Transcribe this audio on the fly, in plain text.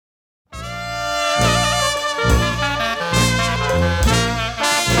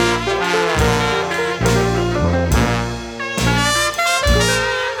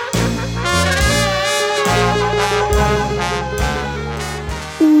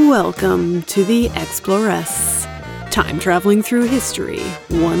Welcome to the Exploress, time traveling through history,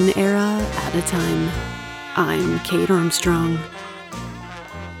 one era at a time. I'm Kate Armstrong.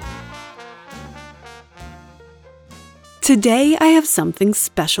 Today I have something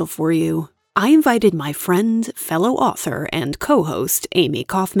special for you. I invited my friend, fellow author, and co-host Amie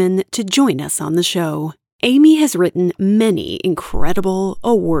Kaufman to join us on the show. Amie has written many incredible,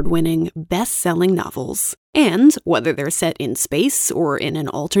 award-winning, best-selling novels. And whether they're set in space or in an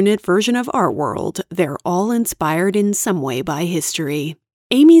alternate version of our world, they're all inspired in some way by history.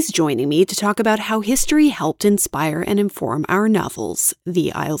 Amie's joining me to talk about how history helped inspire and inform our novels,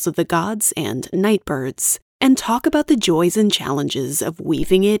 The Isles of the Gods and Nightbirds, and talk about the joys and challenges of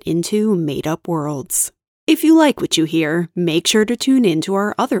weaving it into made-up worlds. If you like what you hear, make sure to tune in to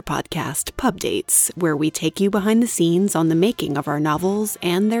our other podcast, Pub Dates, where we take you behind the scenes on the making of our novels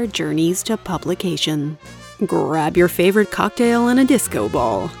and their journeys to publication. Grab your favorite cocktail and a disco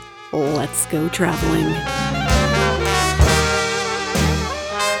ball. Let's go traveling.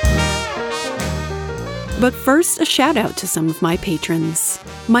 But first, a shout out to some of my patrons.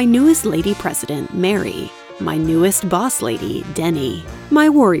 My newest lady president, Mary. My newest boss lady, Denny. My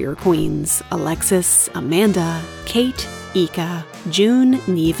warrior queens, Alexis, Amanda, Kate, Ika, June,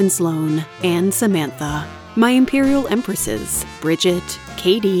 Neve and Sloan, and Samantha. My imperial empresses, Bridget,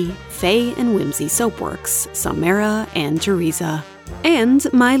 Katie, Faye and Whimsy Soapworks, Samara and Teresa. And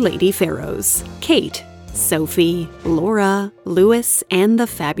my lady pharaohs, Kate, Sophie, Laura, Lewis, and the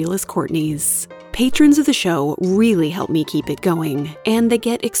fabulous Courtneys. Patrons of the show really help me keep it going, and they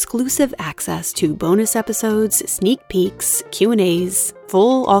get exclusive access to bonus episodes, sneak peeks, Q&As,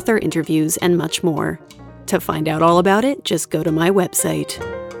 full author interviews, and much more. To find out all about it, just go to my website.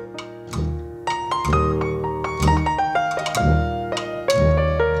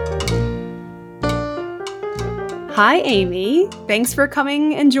 Hi, Amie. Thanks for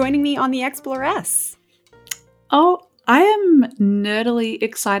coming and joining me on the Exploress. Oh, I am nerdily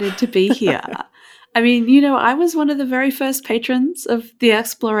excited to be here. I mean, I was one of the very first patrons of the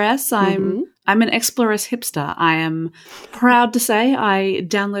Exploress. I'm an Exploress hipster. I am proud to say I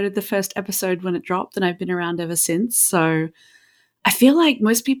downloaded the first episode when it dropped, and I've been around ever since. So I feel like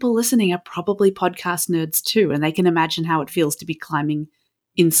most people listening are probably podcast nerds too, and they can imagine how it feels to be climbing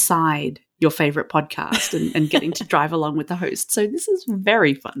inside your favorite podcast and getting to drive along with the host. So this is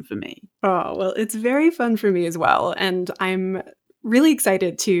very fun for me. Oh, well, it's very fun for me as well. And I'm really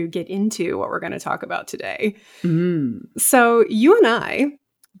excited to get into what we're going to talk about today. So you and I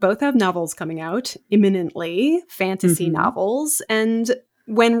both have novels coming out imminently, fantasy novels. And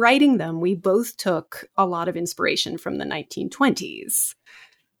when writing them, we both took a lot of inspiration from the 1920s.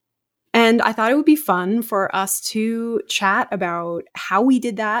 And I thought it would be fun for us to chat about how we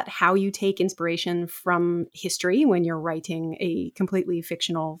did that, how you take inspiration from history when you're writing a completely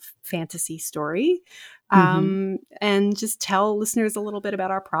fictional fantasy story, and just tell listeners a little bit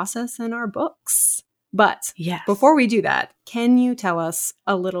about our process and our books. But before we do that, can you tell us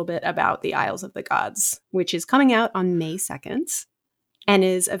a little bit about The Isles of the Gods, which is coming out on May 2nd and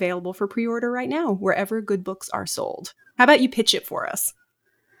is available for pre-order right now, wherever good books are sold? How about you pitch it for us?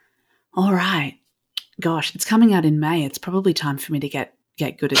 All right. Gosh, it's coming out in May. It's probably time for me to get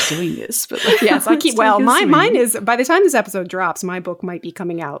good at doing this. But yes, mine is, by the time this episode drops, my book might be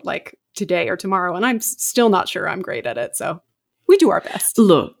coming out like today or tomorrow, and I'm still not sure I'm great at it. So we do our best.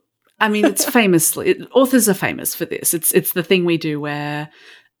 Look, I mean, it's authors are famous for this. It's the thing we do where,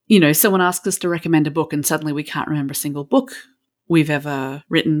 someone asks us to recommend a book and suddenly we can't remember a single book we've ever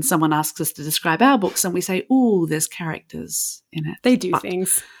written. Someone asks us to describe our books and we say, "Ooh, there's characters in it." They do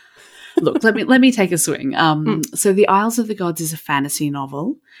things. Look, let me take a swing. So The Isles of the Gods is a fantasy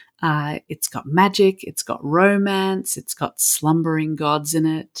novel. It's got magic, it's got romance, it's got slumbering gods in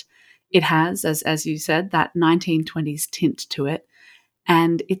it. It has, as you said, that 1920s tint to it.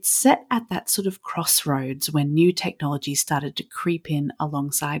 And it's set at that sort of crossroads when new technology started to creep in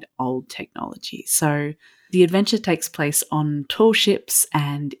alongside old technology. So the adventure takes place on tall ships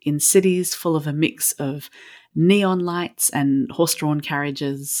and in cities full of a mix of neon lights and horse-drawn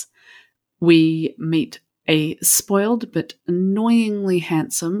carriages. We meet a spoiled but annoyingly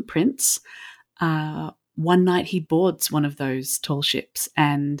handsome prince. One night he boards one of those tall ships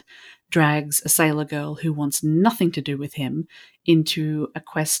and drags a sailor girl who wants nothing to do with him into a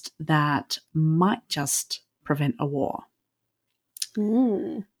quest that might just prevent a war.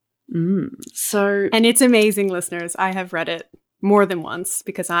 And it's amazing, listeners. I have read it more than once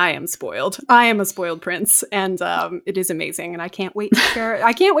because I am spoiled. I am a spoiled prince, and it is amazing. And I can't wait to share.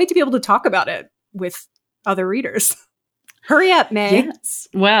 I can't wait to be able to talk about it with other readers. Hurry up, May. Yes.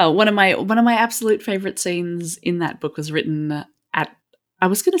 Well, one of my absolute favorite scenes in that book was written at I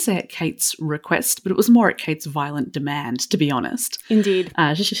was going to say at Kate's request, but it was more at Kate's violent demand, to be honest. Indeed.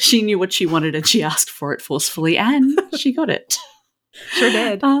 She knew what she wanted and she asked for it forcefully, and she got it. Sure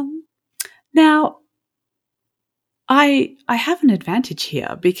did. Now, I have an advantage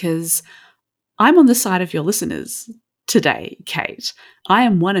here because I'm on the side of your listeners today, Kate. I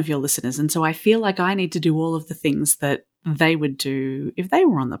am one of your listeners, and so I feel like I need to do all of the things that they would do if they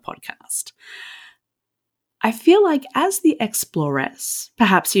were on the podcast. I feel like as the Exploress,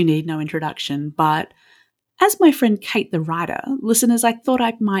 perhaps you need no introduction, but as my friend Kate the writer, listeners, I thought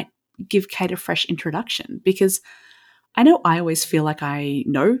I might give Kate a fresh introduction because I know I always feel like I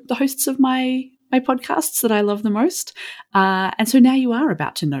know the hosts of my podcasts that I love the most. And so now you are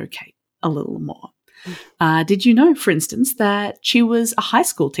about to know Kate a little more. Did you know, for instance, that she was a high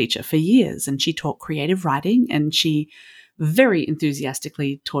school teacher for years and she taught creative writing and she very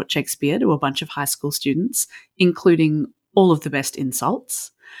enthusiastically taught Shakespeare to a bunch of high school students, including all of the best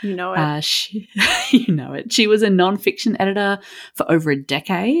insults. You know it. You know it. She was a nonfiction editor for over a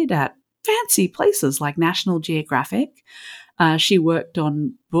decade at fancy places like National Geographic. She worked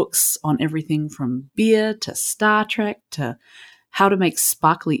on books on everything from beer to Star Trek to how to make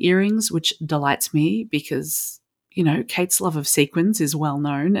sparkly earrings, which delights me because, you know, Kate's love of sequins is well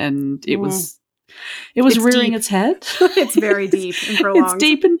known and it was rearing its head. It's very deep and prolonged. It's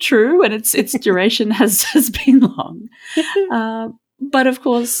deep and true, and its duration has been long. But of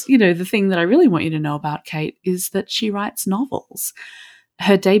course, you know, the thing that I really want you to know about Kate is that she writes novels.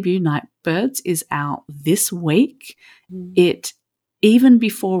 Her debut, Nightbirds, is out this week. It, even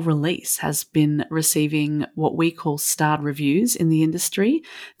before release, has been receiving what we call starred reviews in the industry.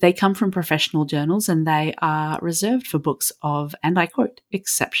 They come from professional journals and they are reserved for books of, and I quote,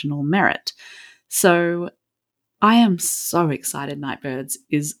 exceptional merit. So I am so excited Nightbirds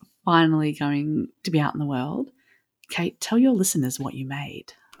is finally going to be out in the world. Kate, tell your listeners what you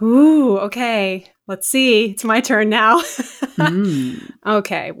made. Ooh, okay. Let's see. It's my turn now.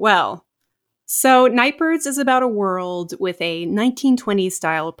 Okay, well, so Nightbirds is about a world with a 1920s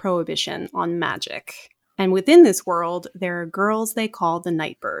style prohibition on magic. And within this world, there are girls they call the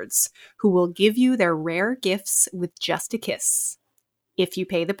Nightbirds, who will give you their rare gifts with just a kiss, if you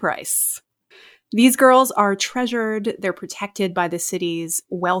pay the price. These girls are treasured, they're protected by the city's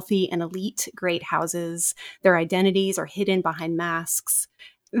wealthy and elite great houses, their identities are hidden behind masks.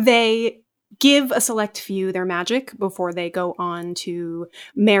 They give a select few their magic before they go on to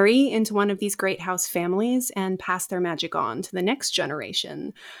marry into one of these great house families and pass their magic on to the next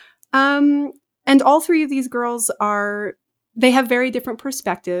generation. And all three of these girls they have very different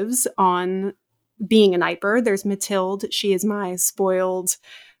perspectives on being a Nightbird. There's Mathilde. She is my spoiled,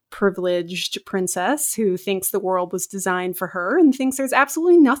 privileged princess who thinks the world was designed for her and thinks there's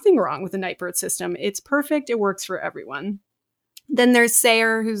absolutely nothing wrong with the Nightbird system. It's perfect. It works for everyone. Then there's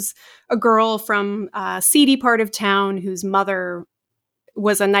Sayre, who's a girl from a seedy part of town whose mother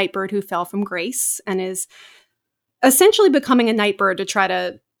was a Nightbird who fell from grace and is essentially becoming a Nightbird to try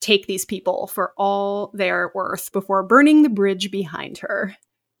to take these people for all they're worth before burning the bridge behind her.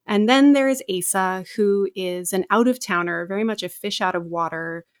 And then there is Asa, who is an out-of-towner, very much a fish out of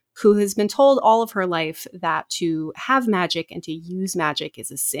water, who has been told all of her life that to have magic and to use magic is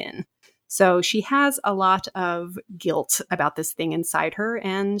a sin. So she has a lot of guilt about this thing inside her,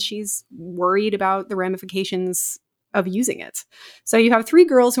 and she's worried about the ramifications of using it. So you have three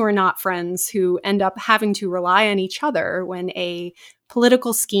girls who are not friends who end up having to rely on each other when a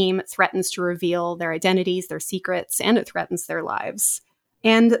political scheme threatens to reveal their identities, their secrets, and it threatens their lives.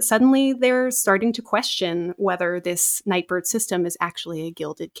 And suddenly they're starting to question whether this Nightbird system is actually a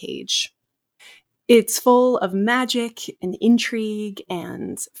gilded cage. It's full of magic and intrigue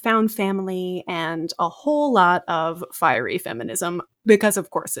and found family and a whole lot of fiery feminism, because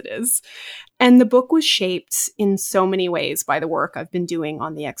of course it is. And the book was shaped in so many ways by the work I've been doing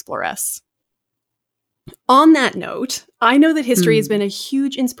on the Exploress. On that note, I know that history has been a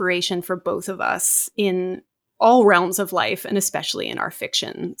huge inspiration for both of us in all realms of life, and especially in our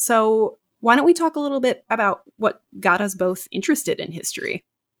fiction. So why don't we talk a little bit about what got us both interested in history?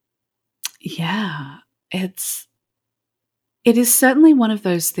 Yeah, it is certainly one of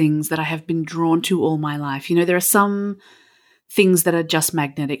those things that I have been drawn to all my life. You know, there are some things that are just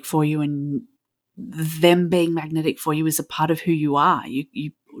magnetic for you, and them being magnetic for you is a part of who you are.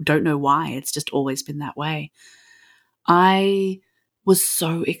 You don't know why. It's just always been that way. I was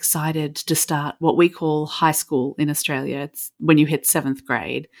so excited to start what we call high school in Australia. It's when you hit 7th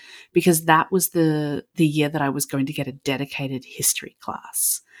grade, because that was the year that I was going to get a dedicated history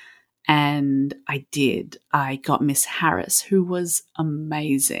class. And I did. I got Miss Harris, who was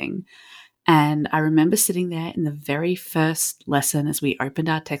amazing. And I remember sitting there in the very first lesson as we opened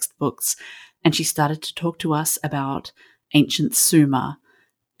our textbooks, and she started to talk to us about ancient Sumer.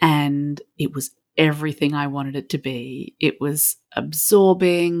 And it was everything I wanted it to be. It was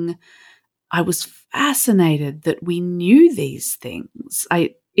absorbing. I was fascinated that we knew these things.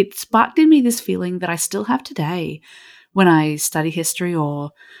 It sparked in me this feeling that I still have today when I study history,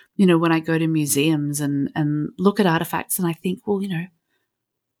 or, when I go to museums and look at artifacts, and I think, well,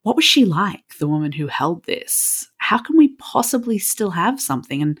 what was she like, the woman who held this? How can we possibly still have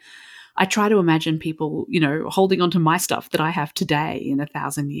something? And I try to imagine people, holding on to my stuff that I have today in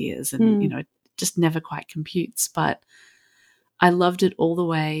 1,000 years, and, it just never quite computes. But I loved it all the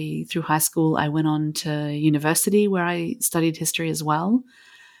way through high school. I went on to university where I studied history as well.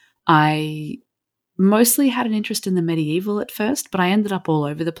 I mostly had an interest in the medieval at first, but I ended up all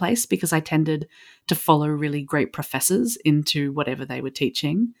over the place because I tended to follow really great professors into whatever they were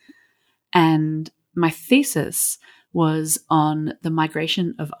teaching. And my thesis was on the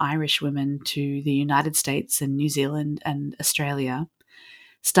migration of Irish women to the United States and New Zealand and Australia,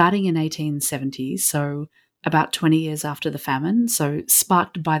 starting in 1870, so about 20 years after the famine, so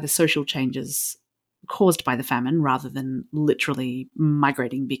sparked by the social changes caused by the famine rather than literally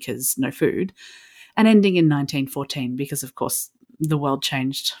migrating because no food, and ending in 1914 because, of course, the world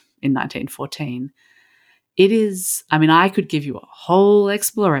changed in 1914. It is, I could give you a whole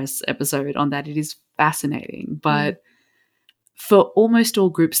Explorers episode on that. It is fascinating. But for almost all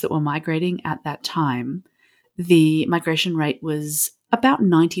groups that were migrating at that time, the migration rate was about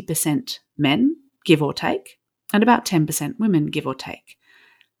 90% men, give or take, and about 10% women, give or take.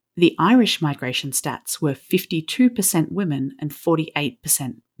 The Irish migration stats were 52% women and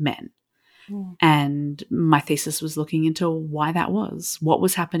 48% men. And my thesis was looking into why that was. What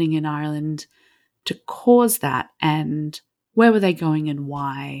was happening in Ireland to cause that, and where were they going and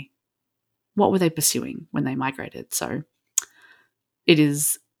why? What were they pursuing when they migrated? So it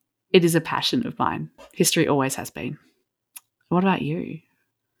is a passion of mine. History always has been. What about you?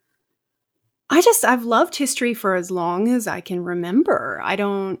 I've loved history for as long as I can remember. I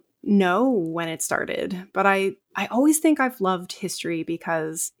don't know when it started, but I always think I've loved history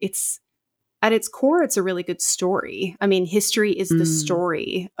because at its core, it's a really good story. History is the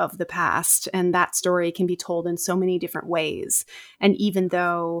story of the past, and that story can be told in so many different ways. And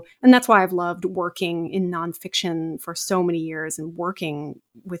that's why I've loved working in nonfiction for so many years and working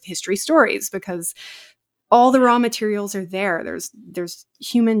with history stories, because all the raw materials are there. There's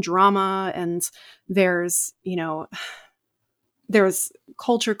human drama, and there's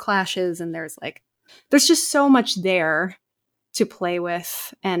culture clashes, and there's just so much there to play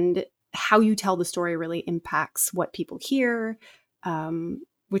with, and how you tell the story really impacts what people hear,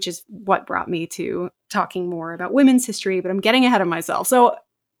 which is what brought me to talking more about women's history, but I'm getting ahead of myself. So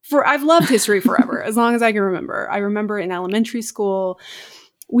I've loved history forever, as long as I can remember. I remember in elementary school,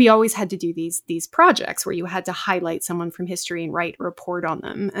 we always had to do these projects where you had to highlight someone from history and write a report on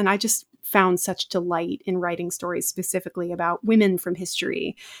them. And I just found such delight in writing stories specifically about women from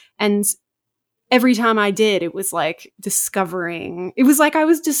history. And every time I did, it was like I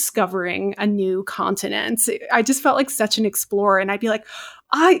was discovering a new continent. I just felt like such an explorer. And I'd be like,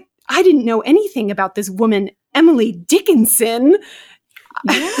 I didn't know anything about this woman, Emily Dickinson.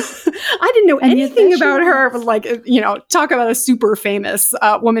 Yeah. I didn't know anything about her. But talk about a super famous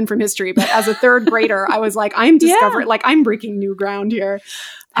woman from history. But as a third grader, I was like, I'm discovering, I'm breaking new ground here.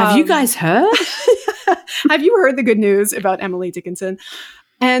 Have you guys heard? Have you heard the good news about Emily Dickinson?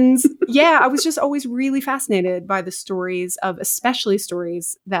 And I was just always really fascinated by the stories especially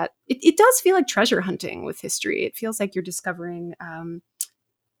stories that it does feel like treasure hunting with history. It feels like you're discovering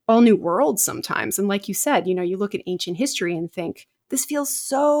all new worlds sometimes. And like you said, you look at ancient history and think, this feels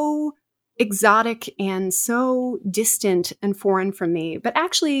so exotic and so distant and foreign from me. But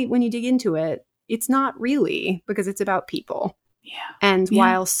actually, when you dig into it, it's not really, because it's about people. Yeah. And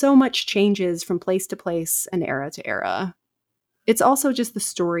while so much changes from place to place and era to era, it's also just the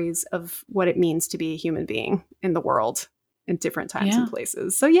stories of what it means to be a human being in the world in different times and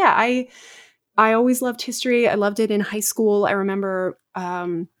places. So I always loved history. I loved it in high school. I remember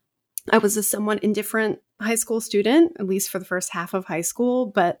I was a somewhat indifferent high school student, at least for the first half of high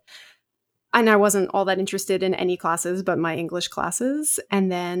school, and I wasn't all that interested in any classes but my English classes.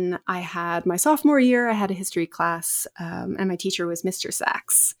 And then I had my sophomore year, I had a history class, and my teacher was Mr.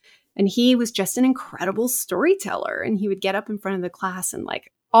 Sachs. And he was just an incredible storyteller. And he would get up in front of the class, and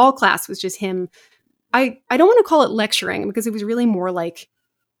all class was just him. I don't want to call it lecturing, because it was really more like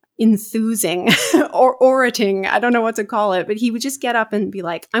enthusing or orating. I don't know what to call it. But he would just get up and be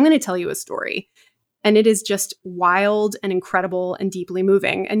like, I'm going to tell you a story. And it is just wild and incredible and deeply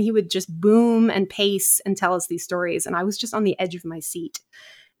moving. And he would just boom and pace and tell us these stories. And I was just on the edge of my seat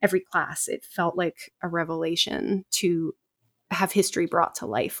every class. It felt like a revelation to have history brought to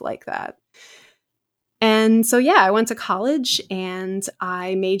life like that. And so, yeah, I went to college and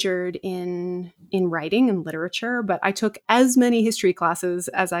I majored in writing and literature, but I took as many history classes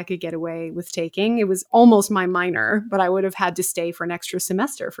as I could get away with taking. It was almost my minor, but I would have had to stay for an extra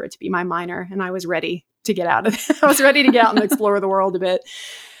semester for it to be my minor. And I was ready to get out of it. I was ready to get out and explore the world a bit.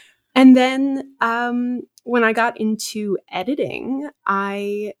 And then when I got into editing,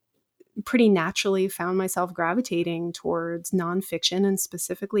 I pretty naturally found myself gravitating towards nonfiction and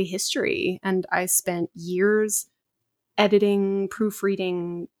specifically history. And I spent years editing,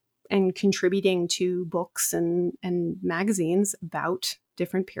 proofreading, and contributing to books and magazines about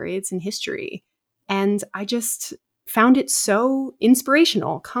different periods in history. And I just found it so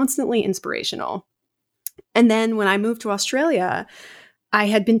inspirational, constantly inspirational. And then when I moved to Australia, I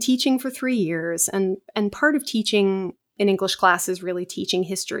had been teaching for 3 years, and part of teaching in English class is really teaching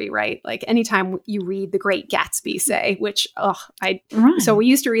history, right? Like anytime you read The Great Gatsby, say, which, so we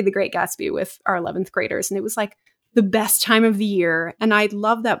used to read The Great Gatsby with our 11th graders, and it was like the best time of the year. And I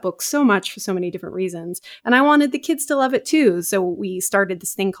love that book so much for so many different reasons. And I wanted the kids to love it too. So we started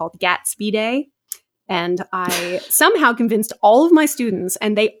this thing called Gatsby Day. And I somehow convinced all of my students,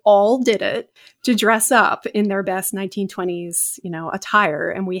 and they all did it, to dress up in their best 1920s, attire.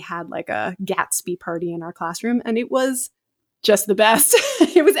 And we had like a Gatsby party in our classroom. And it was just the best.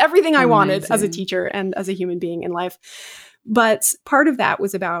 It was everything I wanted as a teacher and as a human being in life. But part of that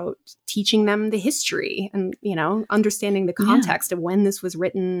was about teaching them the history and, understanding the context of when this was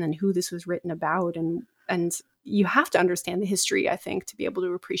written and who this was written about. And you have to understand the history, I think, to be able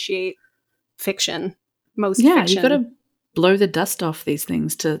to appreciate fiction. Most fiction. You've got to blow the dust off these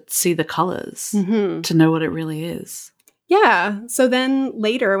things to see the colors, to know what it really is. Yeah. So then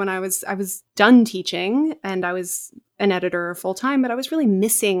later when I was done teaching and I was an editor full time, but I was really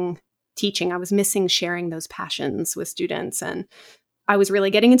missing teaching. I was missing sharing those passions with students. And I was really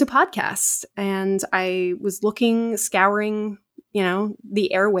getting into podcasts, and I was scouring,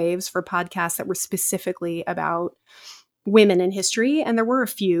 the airwaves for podcasts that were specifically about women in history. And there were a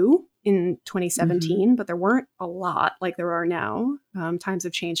few in 2017, but there weren't a lot like there are now. Times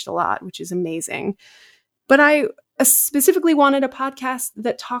have changed a lot, which is amazing. But I specifically wanted a podcast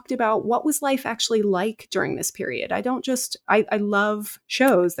that talked about what was life actually like during this period. I love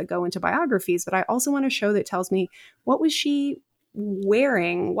shows that go into biographies, but I also want a show that tells me, what was she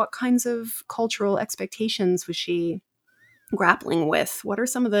wearing? What kinds of cultural expectations was she grappling with? What are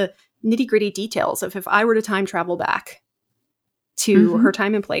some of the nitty-gritty details of if I were to time travel back to her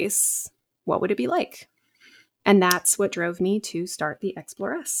time and place, what would it be like? And that's what drove me to start the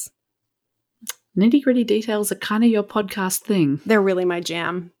Exploress. Nitty-gritty details are kind of your podcast thing. They're really my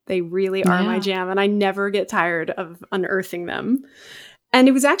jam. They really are my jam, and I never get tired of unearthing them. And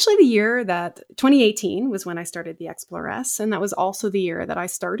it was actually the year that 2018 was when I started the Exploress, and that was also the year that I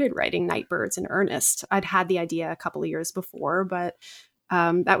started writing Nightbirds in earnest. I'd had the idea a couple of years before, but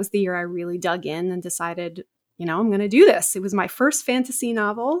that was the year I really dug in and decided, I'm going to do this. It was my first fantasy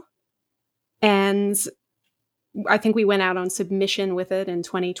novel. And I think we went out on submission with it in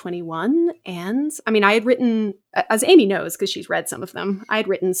 2021. And I had written, as Amie knows, because she's read some of them, I had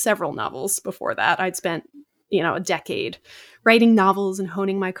written several novels before that. I'd spent, a decade writing novels and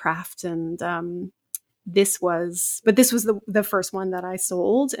honing my craft. And this was the first one that I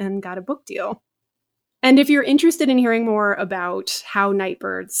sold and got a book deal. And if you're interested in hearing more about how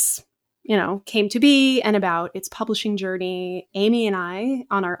Nightbirds came to be and about its publishing journey, Amie and I,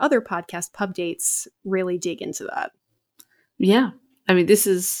 on our other podcast, Pub Dates, really dig into that. Yeah. This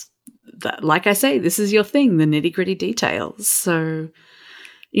is, like I say, this is your thing, the nitty-gritty details. So,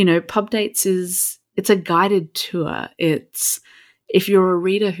 Pub Dates it's a guided tour. If you're a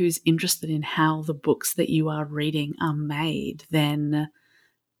reader who's interested in how the books that you are reading are made, then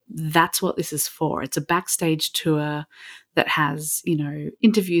that's what this is for. It's a backstage tour that has,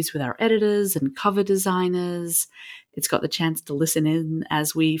 interviews with our editors and cover designers. It's got the chance to listen in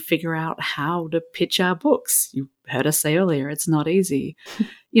as we figure out how to pitch our books. You heard us say earlier, it's not easy.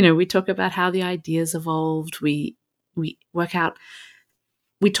 We talk about how the ideas evolved. We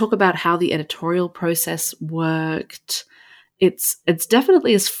talk about how the editorial process worked. It's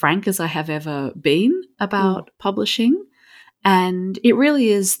definitely as frank as I have ever been about publishing. And it really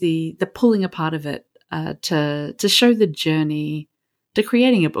is the pulling apart of it to show the journey to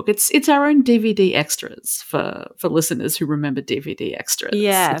creating a book. It's our own DVD extras for listeners who remember DVD extras.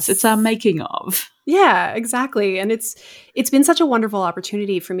 Yes. It's our making of. Yeah, exactly. And it's been such a wonderful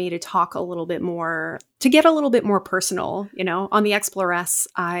opportunity for me to talk a little bit more, to get a little bit more personal. You know, on the Exploress,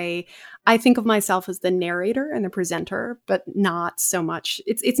 I think of myself as the narrator and the presenter, but not so much.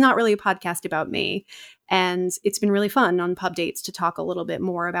 It's not really a podcast about me. And it's been really fun on Pub Dates to talk a little bit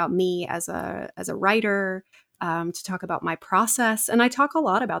more about me as a writer, to talk about my process. And I talk a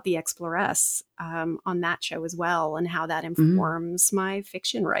lot about the Exploress on that show as well, and how that informs my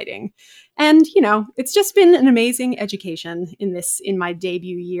fiction writing. And, you know, it's just been an amazing education in my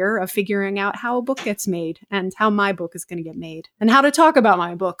debut year of figuring out how a book gets made and how my book is going to get made and how to talk about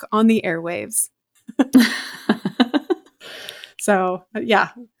my book on the airwaves. So,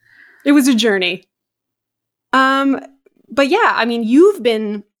 yeah, it was a journey. But yeah, I mean, you've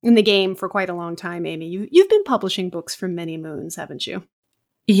been in the game for quite a long time, Amie. You've been publishing books for many moons, haven't you?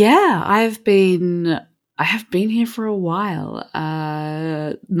 Yeah, I have been here for a while.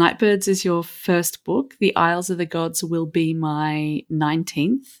 Nightbirds is your first book. The Isles of the Gods will be my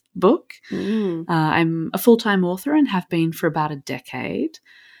 19th book. I'm a full-time author and have been for about a decade.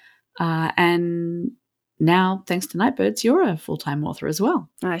 And now, thanks to Nightbirds, you're a full-time author as well.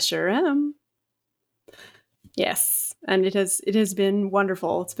 I sure am. Yes, and it has been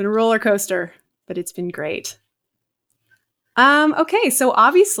wonderful. It's been a roller coaster, but it's been great. Okay, so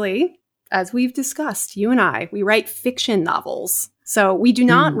obviously, as we've discussed, you and we write fiction novels. So we do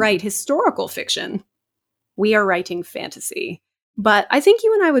not write historical fiction. We are writing fantasy. But I think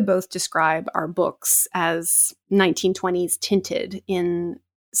you and I would both describe our books as 1920s tinted in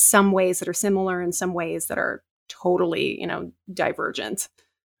some ways that are similar and some ways that are totally, divergent.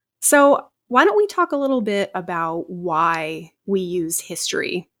 So why don't we talk a little bit about why we use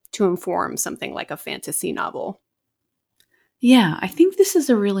history to inform something like a fantasy novel? Yeah, I think this is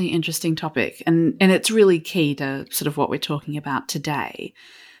a really interesting topic, and it's really key to sort of what we're talking about today,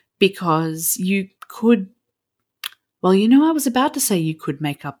 because you could, I was about to say you could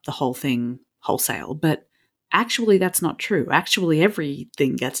make up the whole thing wholesale, but actually that's not true. Actually,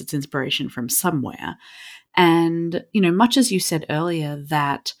 everything gets its inspiration from somewhere. And, much as you said earlier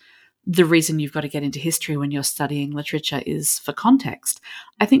that the reason you've got to get into history when you're studying literature is for context,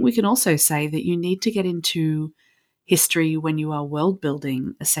 I think we can also say that you need to get into history when you are world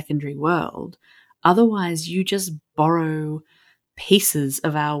building a secondary world. Otherwise, you just borrow pieces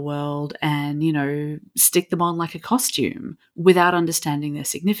of our world and, stick them on like a costume without understanding their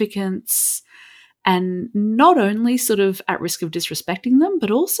significance, and not only sort of at risk of disrespecting them,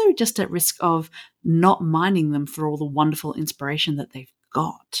 but also just at risk of not mining them for all the wonderful inspiration that they've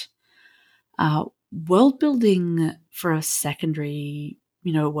got. World building for a secondary,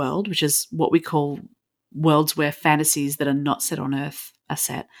 world, which is what we call worlds where fantasies that are not set on Earth are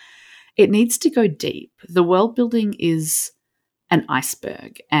set, it needs to go deep. The world building is an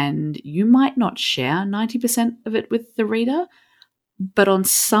iceberg, and you might not share 90% of it with the reader, but on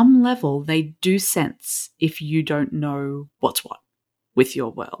some level they do sense if you don't know what's what with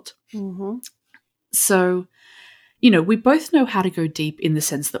your world. Mm-hmm. So, we both know how to go deep in the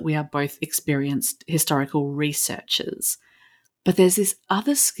sense that we are both experienced historical researchers. But there's this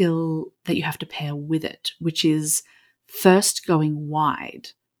other skill that you have to pair with it, which is first going wide.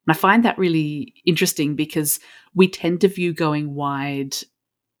 And I find that really interesting because we tend to view going wide,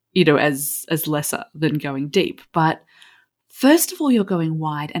 as lesser than going deep. But first of all, you're going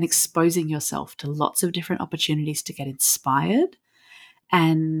wide and exposing yourself to lots of different opportunities to get inspired.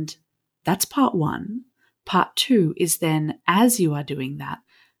 And that's part one. Part two is then, as you are doing that,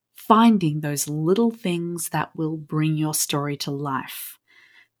 finding those little things that will bring your story to life.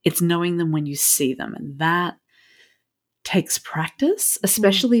 It's knowing them when you see them. And that takes practice,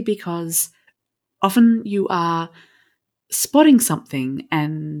 especially because often you are spotting something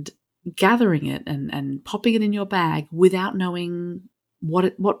and gathering it and popping it in your bag without knowing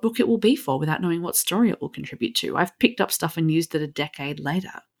what book it will be for, without knowing what story it will contribute to. I've picked up stuff and used it a decade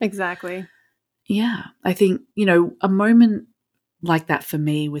later. Exactly. Yeah. I think, a moment like that for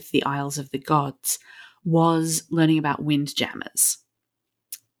me with the Isles of the Gods was learning about windjammers.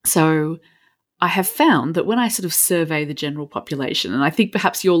 So I have found that when I sort of survey the general population, and I think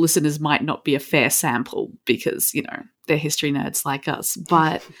perhaps your listeners might not be a fair sample because, they're history nerds like us,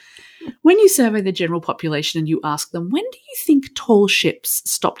 but when you survey the general population and you ask them, when do you think tall ships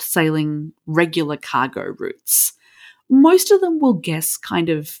stopped sailing regular cargo routes? Most of them will guess kind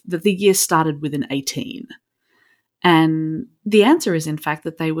of that the year started with an 18. And the answer is, in fact,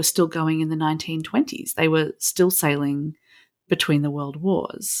 that they were still going in the 1920s. They were still sailing between the world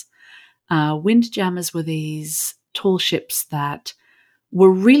wars. Windjammers were these tall ships that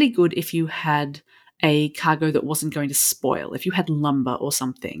were really good if you had a cargo that wasn't going to spoil. If you had lumber or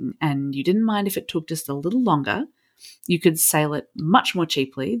something and you didn't mind if it took just a little longer, you could sail it much more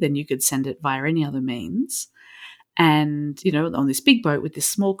cheaply than you could send it via any other means. And, you know, on this big boat with this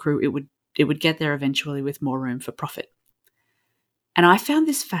small crew, it would get there eventually with more room for profit. And I found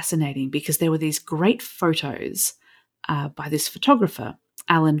this fascinating because there were these great photos by this photographer,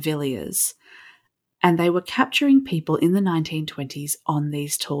 Alan Villiers, and they were capturing people in the 1920s on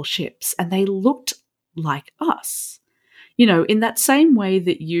these tall ships, and they looked like us. You know, in that same way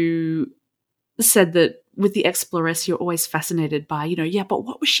that you said that with the Exploress, you're always fascinated by, you know, yeah, but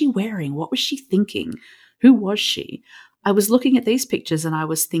what was she wearing? What was she thinking? Who was she? I was looking at these pictures and I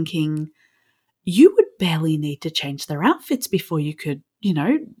was thinking, you would barely need to change their outfits before you could, you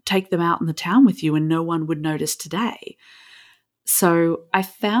know, take them out in the town with you and no one would notice today. So I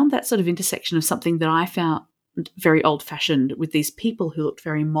found that sort of intersection of something that I found very old-fashioned with these people who looked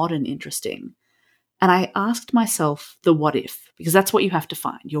very modern interesting. And I asked myself the what if, because that's what you have to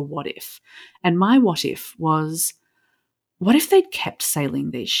find, your what if. And my what if was, what if they'd kept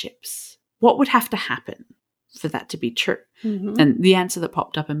sailing these ships? What would have to happen for that to be true? Mm-hmm. And the answer that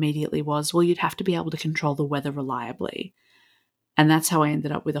popped up immediately was, well, you'd have to be able to control the weather reliably. And that's how I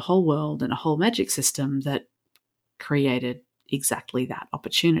ended up with a whole world and a whole magic system that created exactly that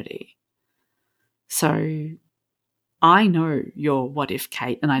opportunity. So I know your what if,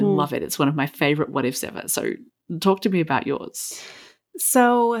 Kate, and I love it. It's one of my favorite what ifs ever. So talk to me about yours.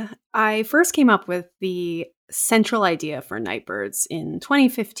 So I first came up with the central idea for Nightbirds in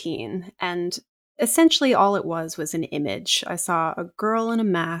 2015, and essentially all it was an image. I saw a girl in a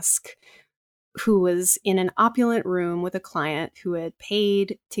mask who was in an opulent room with a client who had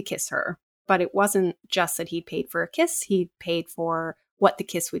paid to kiss her. But it wasn't just that he paid for a kiss, he paid for what the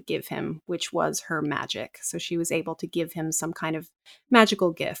kiss would give him, which was her magic. So she was able to give him some kind of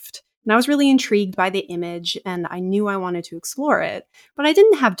magical gift. And I was really intrigued by the image and I knew I wanted to explore it, but I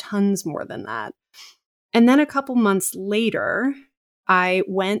didn't have tons more than that. And then a couple months later, I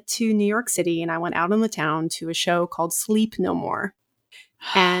went to New York City and I went out on the town to a show called Sleep No More.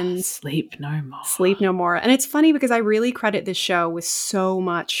 And Sleep No More. Sleep No More. And it's funny because I really credit this show with so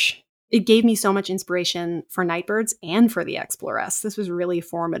much. It gave me so much inspiration for Nightbirds and for the Exploress. This was really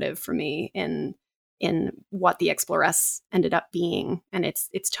formative for me in what the Exploress ended up being and its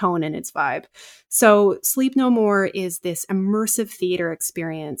tone and its vibe. So Sleep No More is this immersive theater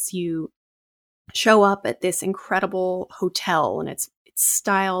experience. You show up at this incredible hotel and it's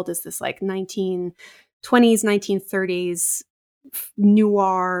styled as this like 1920s, 1930s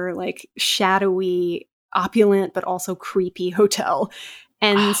noir, like shadowy, opulent, but also creepy hotel.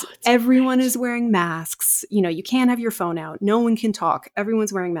 And everyone is wearing masks. You know, you can't have your phone out. No one can talk.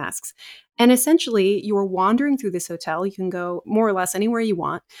 Everyone's wearing masks. And essentially, you're wandering through this hotel. You can go more or less anywhere you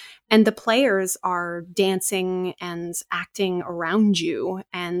want. And the players are dancing and acting around you.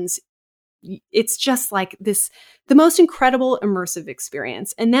 And it's just like the most incredible immersive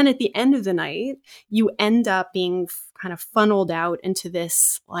experience. And then at the end of the night, you end up being kind of funneled out into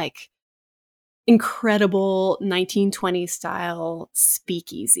this like incredible 1920s style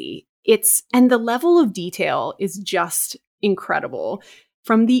speakeasy. And the level of detail is just incredible.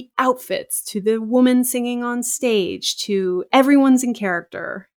 From the outfits to the woman singing on stage to everyone's in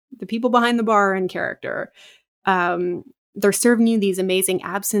character, the people behind the bar are in character. They're serving you these amazing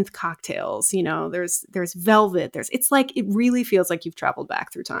absinthe cocktails. You know, there's velvet. It's like, it really feels like you've traveled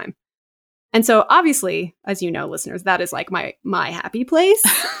back through time. And so obviously, as you know, listeners, that is like my happy place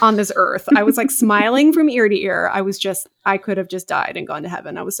on this earth. I was like smiling from ear to ear. I could have just died and gone to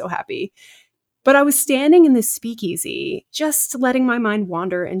heaven. I was so happy. But I was standing in this speakeasy, just letting my mind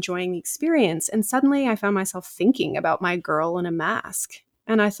wander, enjoying the experience. And suddenly I found myself thinking about my girl in a mask.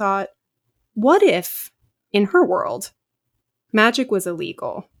 And I thought, what if in her world, magic was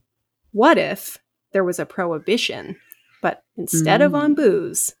illegal? What if there was a prohibition, but instead of on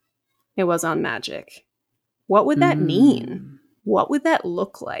booze, it was on magic? What would that mean? What would that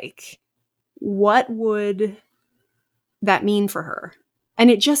look like? What would that mean for her? And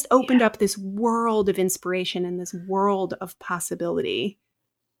it just opened up this world of inspiration and this world of possibility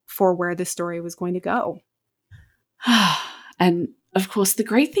for where the story was going to go. And of course, the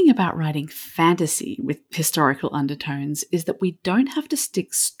great thing about writing fantasy with historical undertones is that we don't have to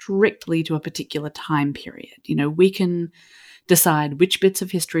stick strictly to a particular time period. You know, we can decide which bits of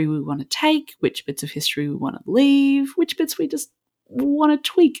history we want to take, which bits of history we want to leave, which bits we just want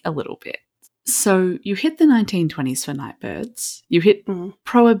to tweak a little bit. So you hit the 1920s for Nightbirds. You hit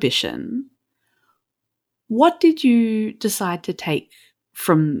Prohibition. What did you decide to take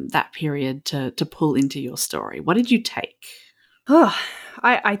from that period to pull into your story? What did you take? Oh,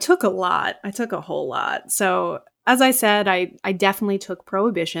 I took a lot. I took a whole lot. So as I said, I definitely took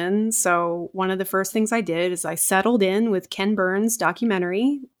Prohibition. So one of the first things I did is I settled in with Ken Burns'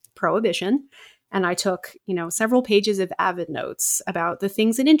 documentary, Prohibition. And I took, several pages of avid notes about the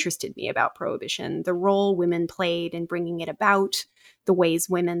things that interested me about Prohibition, the role women played in bringing it about, the ways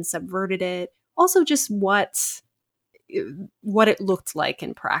women subverted it, also just what it looked like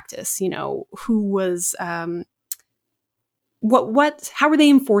in practice, who was, how were they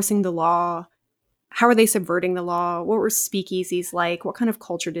enforcing the law? How are they subverting the law? What were speakeasies like? What kind of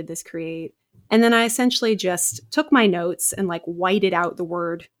culture did this create? And then I essentially just took my notes and whited out the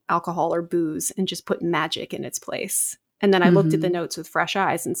word alcohol or booze and just put magic in its place. And then I looked at the notes with fresh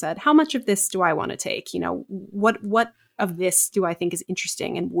eyes and said, how much of this do I want to take? What of this do I think is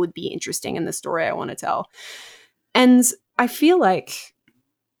interesting and would be interesting in the story I want to tell? And I feel like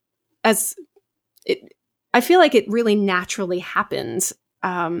it really naturally happened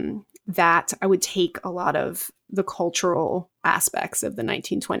that I would take a lot of the cultural aspects of the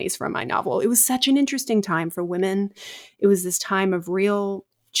 1920s from my novel. It was such an interesting time for women. It was this time of real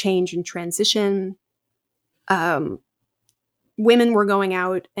change and transition. Women were going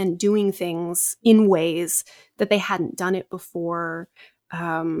out and doing things in ways that they hadn't done it before.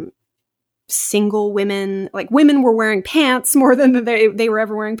 Single women, women were wearing pants more than they were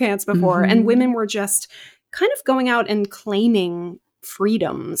ever wearing pants before. And women were just kind of going out and claiming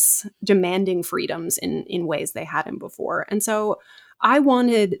freedoms, demanding freedoms in ways they hadn't before. And so I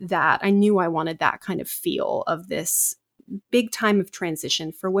wanted that. I knew I wanted that kind of feel of this big time of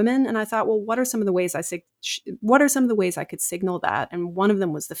transition for women. And I thought, well, what are some of the ways I could signal that? And one of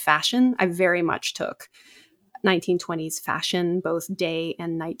them was the fashion. I very much took 1920s fashion, both day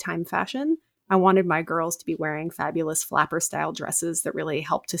and nighttime fashion. I wanted my girls to be wearing fabulous flapper style dresses that really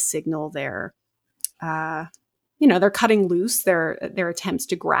helped to signal their they're cutting loose, their attempts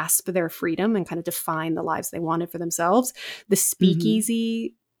to grasp their freedom and kind of define the lives they wanted for themselves. The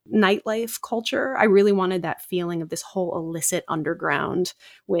speakeasy nightlife culture, I really wanted that feeling of this whole illicit underground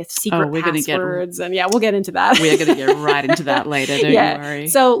with secret passwords. And we'll get into that. We are going to get right into that later, don't you worry.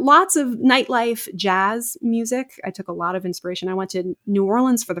 So lots of nightlife, jazz music. I took a lot of inspiration. I went to New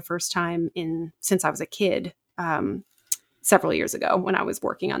Orleans for the first time since I was a kid, several years ago when I was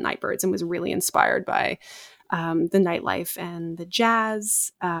working on Nightbirds, and was really inspired by the nightlife and the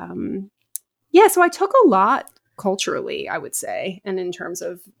jazz. So I took a lot culturally, I would say, and in terms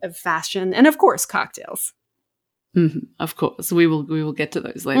of fashion and of course cocktails. Of course, we will get to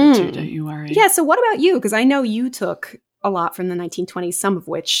those later too. Don't you worry. Yeah. So what about you? Because I know you took a lot from the 1920s, some of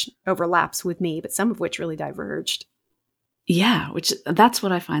which overlaps with me, but some of which really diverged. Yeah, that's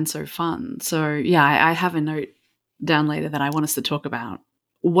what I find so fun. So yeah, I have a note down later that I want us to talk about.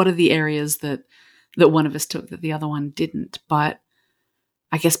 What are the areas that one of us took that the other one didn't? But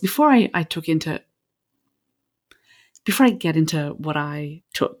I guess before I get into what I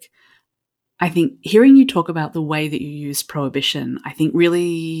took, I think hearing you talk about the way that you use Prohibition, I think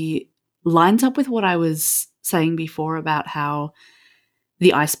really lines up with what I was saying before about how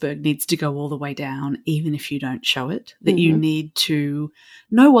the iceberg needs to go all the way down, even if you don't show it, that you need to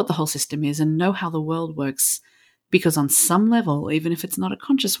know what the whole system is and know how the world works. Because on some level, even if it's not a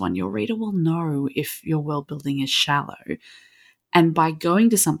conscious one, your reader will know if your world building is shallow. And by going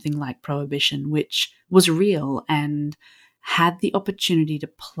to something like Prohibition, which was real and had the opportunity to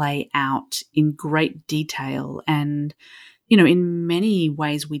play out in great detail and, in many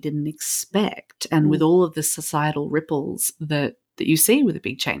ways we didn't expect, and with all of the societal ripples that you see with a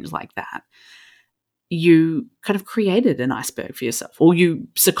big change like that, you kind of created an iceberg for yourself, or you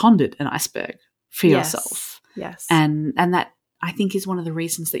seconded an iceberg for yourself. Yes. And that, I think, is one of the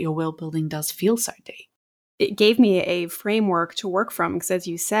reasons that your world building does feel so deep. It gave me a framework to work from because, as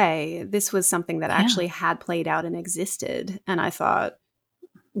you say, this was something that actually had played out and existed. And I thought,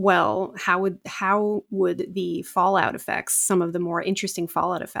 well, how would the fallout effects, some of the more interesting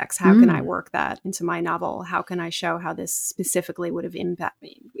fallout effects, how can I work that into my novel? How can I show how this specifically would have impacted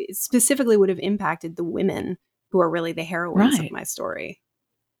the women who are really the heroines of my story?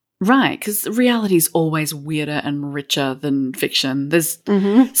 Right, because reality is always weirder and richer than fiction. There's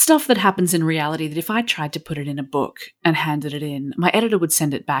stuff that happens in reality that if I tried to put it in a book and handed it in, my editor would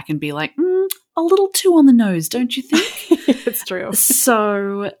send it back and be like, a little too on the nose, don't you think? It's true.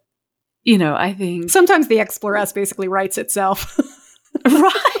 So, I think... Sometimes the Exploress basically writes itself.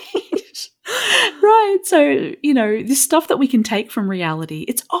 Right. So, this stuff that we can take from reality,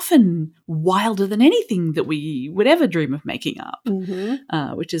 it's often wilder than anything that we would ever dream of making up,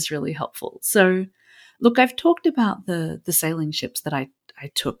 which is really helpful. So, look, I've talked about the sailing ships that I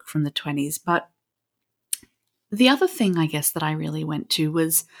took from the 20s, but the other thing, I guess, that I really went to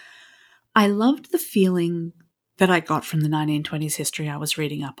was I loved the feeling that I got from the 1920s history I was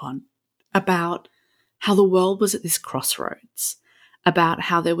reading up on about how the world was at this crossroads, about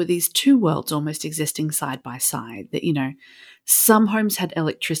how there were these two worlds almost existing side by side, that, you know, some homes had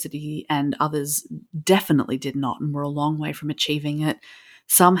electricity and others definitely did not and were a long way from achieving it.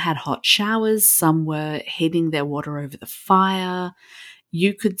 Some had hot showers, some were heating their water over the fire.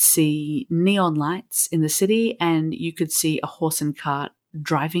 You could see neon lights in the city and you could see a horse and cart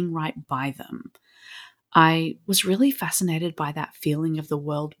driving right by them. I was really fascinated by that feeling of the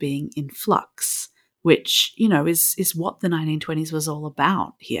world being in flux, which, you know, is what the 1920s was all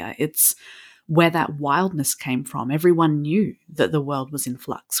about here. It's where that wildness came from. Everyone knew that the world was in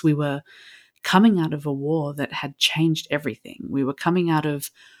flux. We were coming out of a war that had changed everything. We were coming out of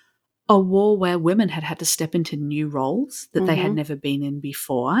a war where women had had to step into new roles that they had never been in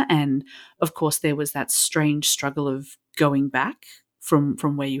before. And of course, there was that strange struggle of going back from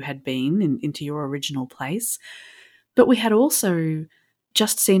where you had been into your original place. But we had also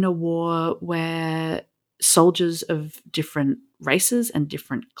just seen a war where soldiers of different races and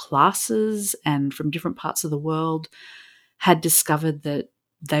different classes and from different parts of the world had discovered that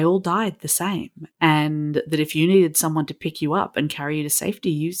they all died the same, and that if you needed someone to pick you up and carry you to safety,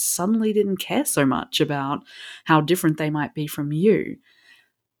 you suddenly didn't care so much about how different they might be from you.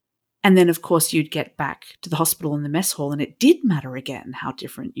 And then, of course, you'd get back to the hospital and the mess hall, and it did matter again how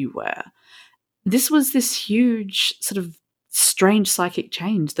different you were. This was this huge sort of strange psychic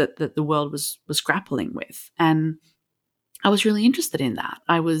change that the world was grappling with. And I was really interested in that.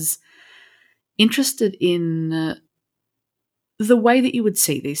 I was interested in the way that you would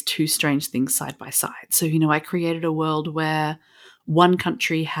see these two strange things side by side. So, you know, I created a world where one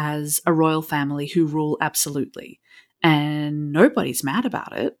country has a royal family who rule absolutely, and nobody's mad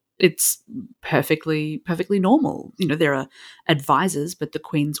about it. It's perfectly normal. You know, there are advisors, but the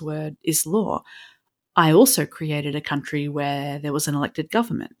Queen's word is law. I also created a country where there was an elected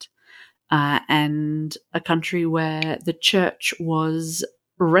government, and a country where the church was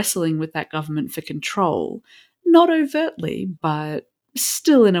wrestling with that government for control, not overtly, but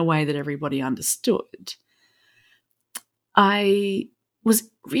still in a way that everybody understood. I was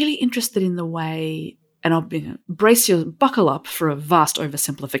really interested in the way, and I'll buckle up for a vast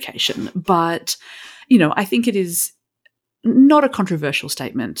oversimplification, but, you know, I think it is not a controversial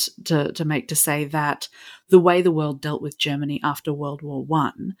statement to make to say that the way the world dealt with Germany after World War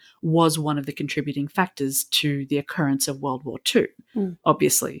I was one of the contributing factors to the occurrence of World War II.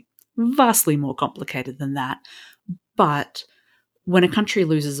 Obviously, vastly more complicated than that. But when a country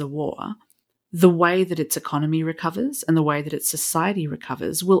loses a war, the way that its economy recovers and the way that its society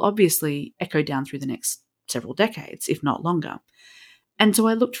recovers will obviously echo down through the next several decades, if not longer. And so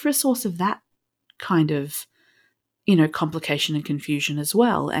I looked for a source of that kind of, you know, complication and confusion as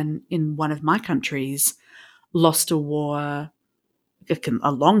well. And in one of my countries, lost a war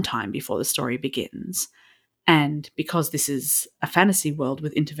a long time before the story begins. And because this is a fantasy world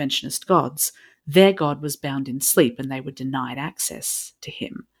with interventionist gods, their god was bound in sleep and they were denied access to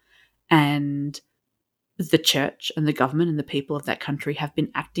him. And the church and the government and the people of that country have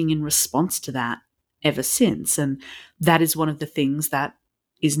been acting in response to that ever since. And that is one of the things that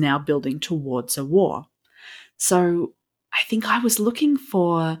is now building towards a war. So I think I was looking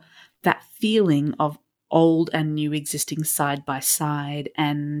for that feeling of old and new existing side by side,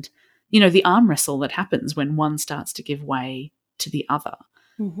 and, you know, the arm wrestle that happens when one starts to give way to the other.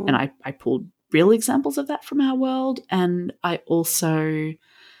 And I pulled real examples of that from our world, and I also,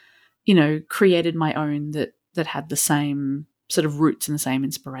 you know, created my own that had the same sort of roots and the same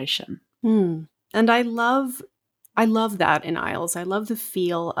inspiration. And I love that in Isles. I love the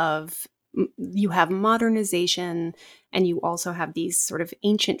feel of, you have modernization and you also have these sort of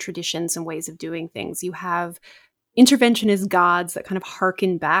ancient traditions and ways of doing things. You have interventionist gods that kind of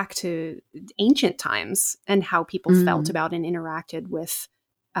harken back to ancient times and how people felt about and interacted with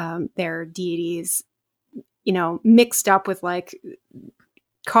their deities, you know, mixed up with like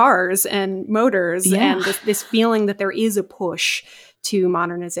cars and motors and this feeling that there is a push to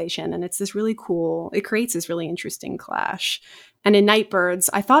modernization. And it's this really cool, it creates this really interesting clash. And in Nightbirds,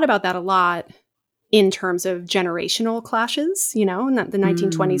 I thought about that a lot in terms of generational clashes, you know, and that the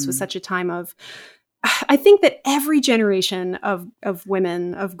 1920s was such a time of, I think that every generation of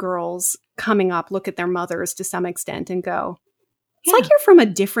women, of girls coming up, look at their mothers to some extent and go, it's like you're from a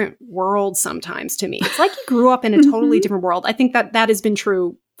different world sometimes to me. It's like you grew up in a totally different world. I think that has been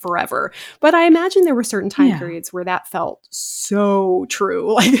true forever. But I imagine there were certain time periods where that felt so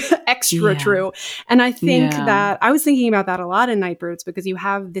true, like extra true. And I think that I was thinking about that a lot in Nightbirds, because you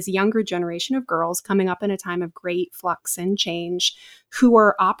have this younger generation of girls coming up in a time of great flux and change who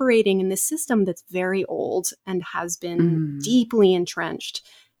are operating in this system that's very old and has been deeply entrenched.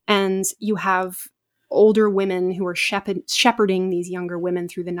 And you have older women who are shepherding these younger women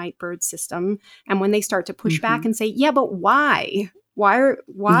through the Nightbird system. And when they start to push back and say, yeah, but why? Why are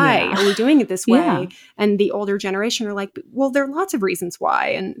we doing it this way? And the older generation are like, well, there are lots of reasons why.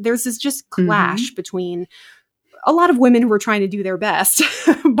 And there's this just clash between a lot of women who are trying to do their best,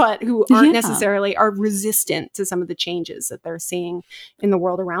 but who aren't necessarily are resistant to some of the changes that they're seeing in the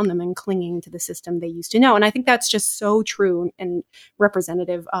world around them and clinging to the system they used to know. And I think that's just so true and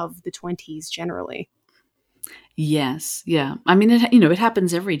representative of the 20s generally. Yes. Yeah. I mean, it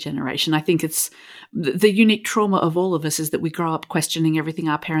happens every generation. I think it's the unique trauma of all of us is that we grow up questioning everything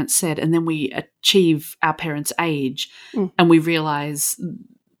our parents said, and then we achieve our parents' age and we realize,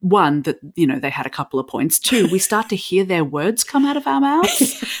 one, that, they had a couple of points. Two, we start to hear their words come out of our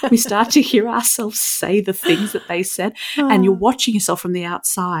mouths. We start to hear ourselves say the things that they said, and you're watching yourself from the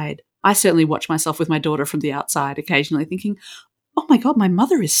outside. I certainly watch myself with my daughter from the outside occasionally thinking, oh my God, my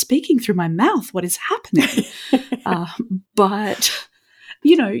mother is speaking through my mouth. What is happening? But,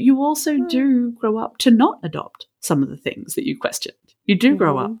 you also do grow up to not adopt some of the things that you questioned. You do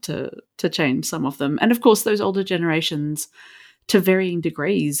grow up to change some of them. And of course, those older generations, to varying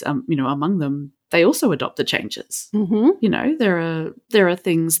degrees, among them, they also adopt the changes. There are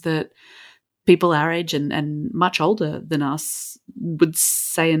things that people our age and much older than us would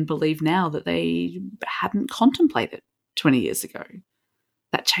say and believe now that they hadn't contemplated 20 years ago.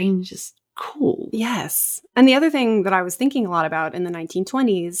 That change is cool. Yes. And the other thing that I was thinking a lot about in the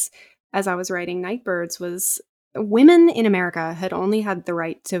 1920s as I was writing Nightbirds was women in America had only had the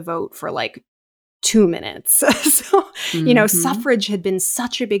right to vote for like 2 minutes. So, suffrage had been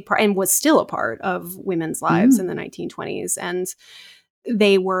such a big part and was still a part of women's lives in the 1920s. And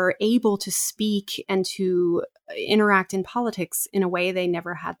they were able to speak and to interact in politics in a way they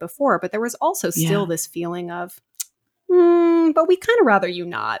never had before. But there was also still this feeling of, but we kind of rather you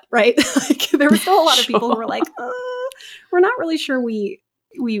not, right? Like there were still a lot of people who were like, we're not really sure we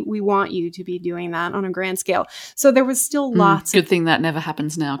want you to be doing that on a grand scale. So there was still lots. Good thing that never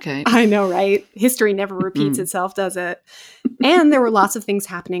happens now, Kate. I know, right? History never repeats itself, does it? And there were lots of things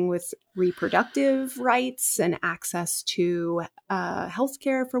happening with reproductive rights and access to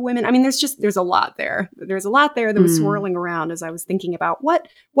healthcare for women. I mean, there's a lot there. There's a lot there that was swirling around as I was thinking about what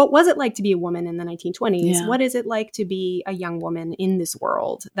was it like to be a woman in the 1920s? Yeah. What is it like to be a young woman in this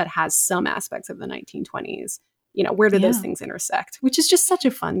world that has some aspects of the 1920s? Where do those things intersect? Which is just such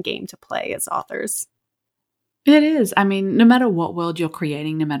a fun game to play as authors. It is. I mean, no matter what world you're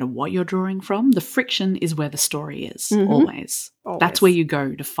creating, no matter what you're drawing from, the friction is where the story is, always. That's where you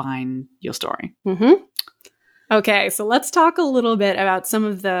go to find your story. Okay, so let's talk a little bit about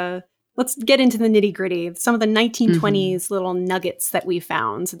let's get into the nitty gritty, some of the 1920s little nuggets that we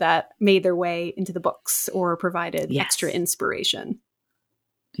found that made their way into the books or provided extra inspiration.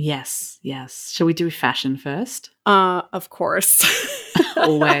 Yes. Shall we do fashion first? Of course.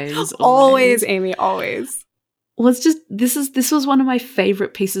 Always, Amie, always. Well, it's just this was one of my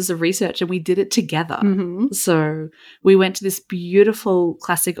favorite pieces of research, and we did it together. So we went to this beautiful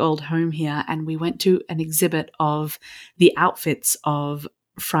classic old home here, and we went to an exhibit of the outfits of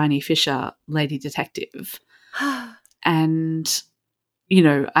Phryne Fisher, Lady Detective. And,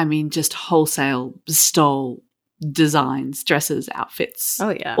 just wholesale stole designs, dresses, outfits,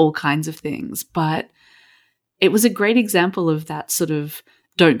 all kinds of things. But it was a great example of that sort of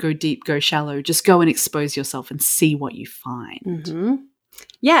don't go deep, go shallow. Just go and expose yourself and see what you find.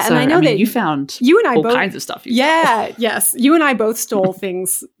 Yeah, so, and I know that you found all kinds of stuff. Yes. You and I both stole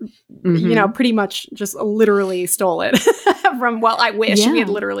things, pretty much just literally stole it from, I wish we had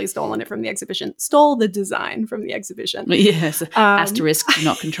literally stolen it from the exhibition. Stole the design from the exhibition. Yes. Asterisk, do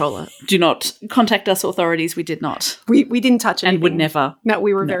not controller. Do not contact us, authorities. We did not. We didn't touch anything. And would never. No,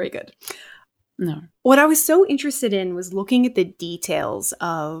 we were very good. No. What I was so interested in was looking at the details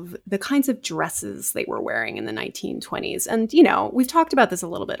of the kinds of dresses they were wearing in the 1920s. And, we've talked about this a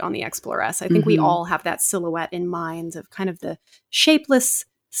little bit on the Exploress. I think we all have that silhouette in mind of kind of the shapeless,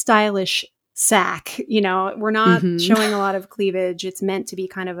 stylish sack. We're not showing a lot of cleavage. It's meant to be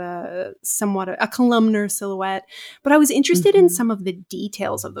kind of a columnar silhouette. But I was interested in some of the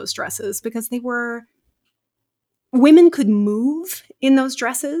details of those dresses because women could move in those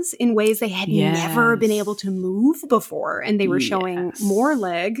dresses in ways they had never been able to move before. And they were showing more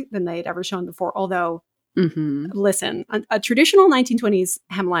leg than they had ever shown before. Although Listen, a traditional 1920s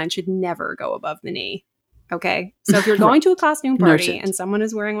hemline should never go above the knee. Okay. So if you're going to a costume party and someone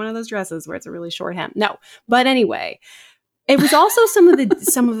is wearing one of those dresses where it's a really short hem, no. But anyway, it was also some of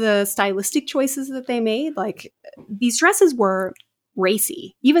the stylistic choices that they made. Like, these dresses were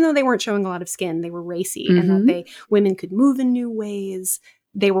racy, even though they weren't showing a lot of skin. They were racy, and that women could move in new ways.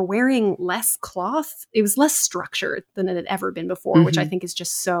 They were wearing less cloth. It was less structured than it had ever been before, which I think is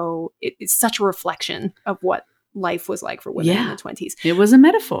just it's such a reflection of what life was like for women in the 20s. It was a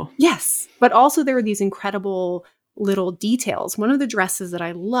metaphor. Yes. But also there were these incredible little details. One of the dresses that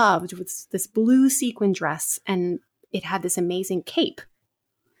I loved was this blue sequin dress, and it had this amazing cape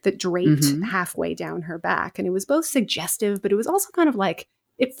that draped halfway down her back. And it was both suggestive, but it was also kind of like,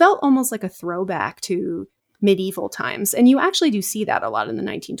 it felt almost like a throwback to medieval times. And you actually do see that a lot in the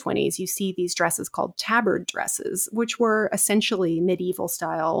 1920s. You see these dresses called tabard dresses, which were essentially medieval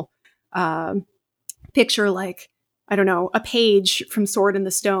style. Picture like, I don't know, a page from Sword in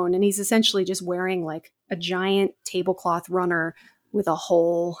the Stone. And he's essentially just wearing like a giant tablecloth runner with a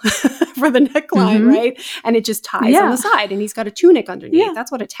hole for the neckline, right? And it just ties on the side, and he's got a tunic underneath. Yeah.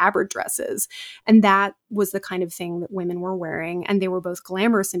 That's what a tabard dress is. And that was the kind of thing that women were wearing. And they were both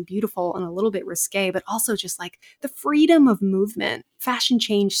glamorous and beautiful and a little bit risque, but also just like the freedom of movement. Fashion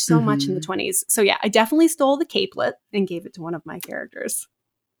changed so much in the 20s. So yeah, I definitely stole the capelet and gave it to one of my characters.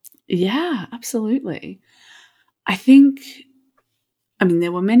 Yeah, absolutely. I think,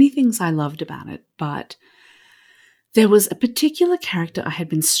 there were many things I loved about it, but there was a particular character I had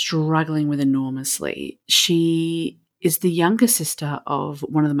been struggling with enormously. She is the younger sister of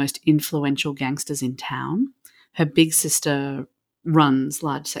one of the most influential gangsters in town. Her big sister runs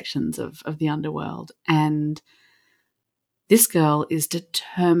large sections of the underworld, and this girl is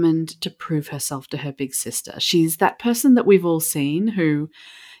determined to prove herself to her big sister. She's that person that we've all seen who,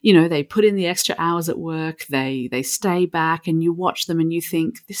 they put in the extra hours at work, they stay back, and you watch them and you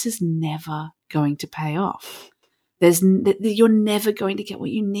think, this is never going to pay off. You're never going to get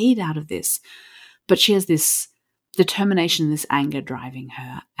what you need out of this. But she has this determination, this anger driving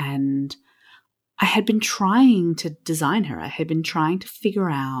her. And I had been trying to design her. I had been trying to figure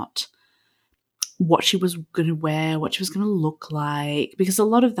out what she was going to wear, what she was going to look like, because a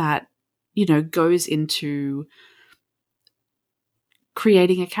lot of that, goes into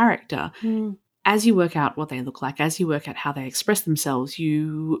creating a character. As you work out what they look like, as you work out how they express themselves,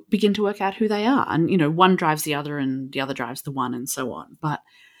 you begin to work out who they are. And, one drives the other and the other drives the one and so on. But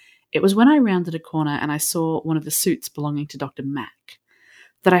it was when I rounded a corner and I saw one of the suits belonging to Dr. Mac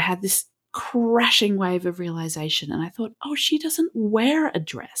that I had this crashing wave of realization. And I thought, oh, she doesn't wear a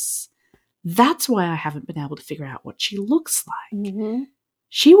dress. That's why I haven't been able to figure out what she looks like.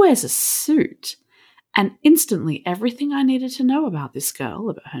 She wears a suit. And instantly, everything I needed to know about this girl,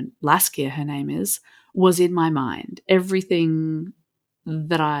 about her, Laskia, her name is, was in my mind. Everything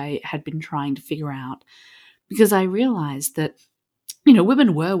that I had been trying to figure out, because I realized that,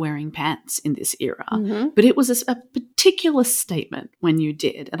 women were wearing pants in this era, but it was a particular statement when you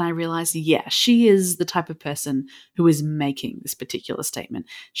did. And I realized, she is the type of person who is making this particular statement.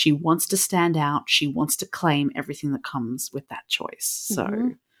 She wants to stand out. She wants to claim everything that comes with that choice.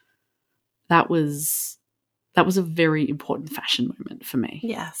 So that was a very important fashion moment for me.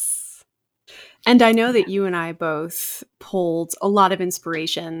 Yes. And I know that you and I both pulled a lot of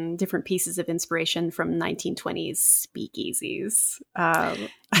inspiration, different pieces of inspiration from 1920s speakeasies.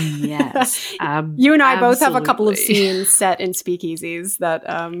 Yes. You and I both have a couple of scenes set in speakeasies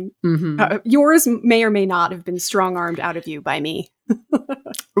that yours may or may not have been strong-armed out of you by me.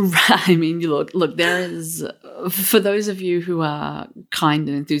 Right. Look, there is, for those of you who are kind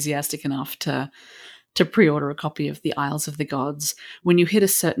and enthusiastic enough to pre-order a copy of The Isles of the Gods, when you hit a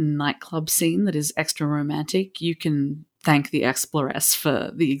certain nightclub scene that is extra romantic, you can thank the Exploress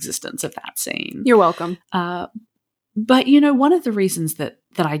for the existence of that scene. You're welcome. But, one of the reasons that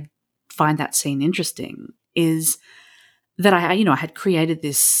I find that scene interesting is that I had created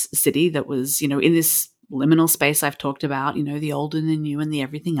this city that was, in this liminal space I've talked about, the old and the new and the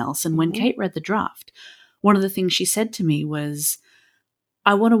everything else. And when Kate read the draft, one of the things she said to me was,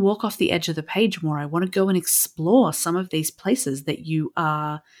 I want to walk off the edge of the page more. I want to go and explore some of these places that you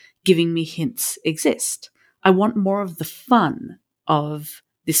are giving me hints exist. I want more of the fun of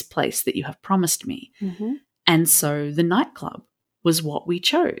this place that you have promised me. And so the nightclub was what we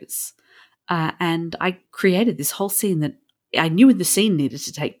chose. And I created this whole scene that I knew the scene needed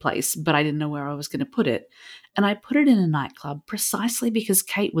to take place, but I didn't know where I was going to put it. And I put it in a nightclub precisely because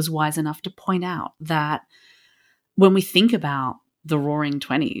Kate was wise enough to point out that when we think about the Roaring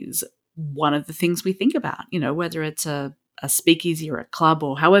 20s, one of the things we think about, whether it's a speakeasy or a club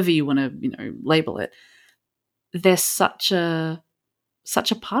or however you want to, label it, they're such a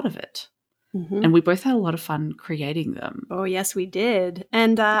part of it. Mm-hmm. And we both had a lot of fun creating them. Oh yes, we did.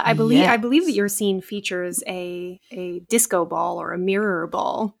 And I believe that your scene features a disco ball or a mirror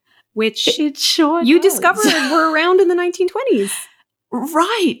ball, which it sure you does. discovered were around in the 1920s.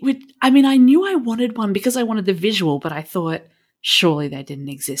 Right. I mean, I knew I wanted one because I wanted the visual, but I thought surely they didn't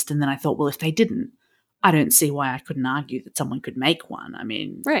exist. And then I thought, well, if they didn't, I don't see why I couldn't argue that someone could make one. I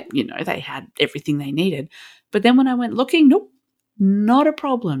mean, right. They had everything they needed. But then when I went looking, nope, not a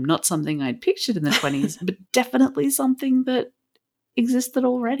problem. Not something I'd pictured in the 20s, but definitely something that existed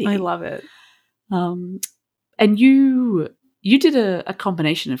already. I love it. And you did a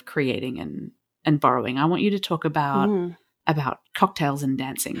combination of creating and borrowing. I want you to talk about cocktails and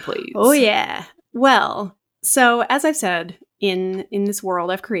dancing, please. Oh, yeah. Well, so as I've said, in this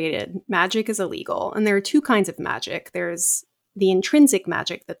world I've created, magic is illegal. And there are two kinds of magic. There's the intrinsic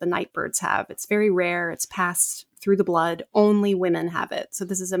magic that the nightbirds have. It's very rare. It's passed through the blood. Only women have it. So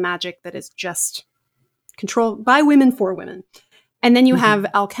this is a magic that is just controlled by women for women. And then you have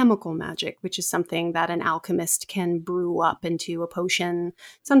alchemical magic, which is something that an alchemist can brew up into a potion.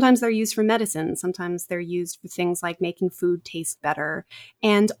 Sometimes they're used for medicine. Sometimes they're used for things like making food taste better.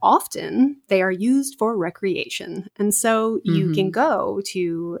 And often they are used for recreation. And so you can go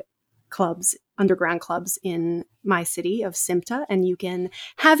to clubs, underground clubs in my city of Simta, and you can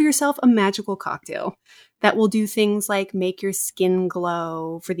have yourself a magical cocktail that will do things like make your skin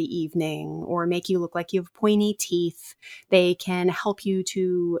glow for the evening or make you look like you have pointy teeth. They can help you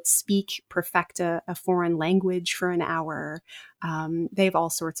to perfect a foreign language for an hour. They have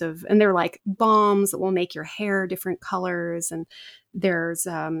all sorts of, and they're like bombs that will make your hair different colors. And there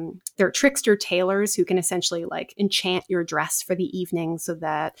are trickster tailors who can essentially like enchant your dress for the evening so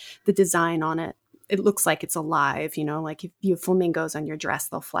that the design on it looks like it's alive, like if you have flamingos on your dress,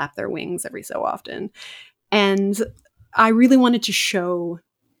 they'll flap their wings every so often. And I really wanted to show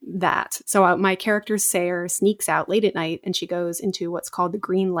that. So my character, Sayre, sneaks out late at night and she goes into what's called the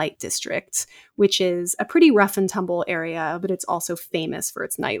Green Light District, which is a pretty rough and tumble area, but it's also famous for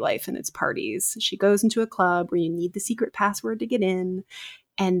its nightlife and its parties. She goes into a club where you need the secret password to get in.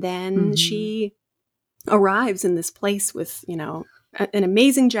 And then she arrives in this place with, an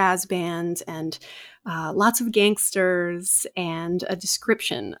amazing jazz band and lots of gangsters and a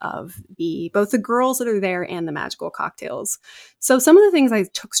description of both the girls that are there and the magical cocktails. So some of the things I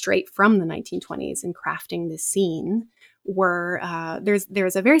took straight from the 1920s in crafting this scene were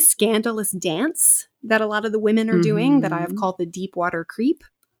there's a very scandalous dance that a lot of the women are doing that I have called the Deepwater Creep,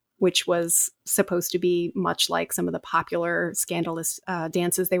 which was supposed to be much like some of the popular scandalous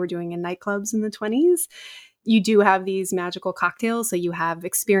dances they were doing in nightclubs in the 20s. You do have these magical cocktails. So you have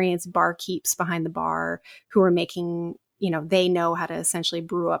experienced barkeeps behind the bar who are making, they know how to essentially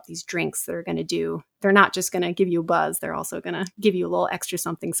brew up these drinks that are going to they're not just going to give you a buzz. They're also going to give you a little extra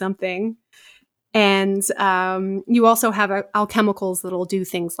something. And you also have alchemicals that'll do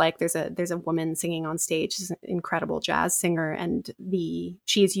things like there's a woman singing on stage, she's an incredible jazz singer, and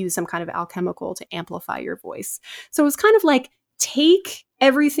she has used some kind of alchemical to amplify your voice. So it's kind of like take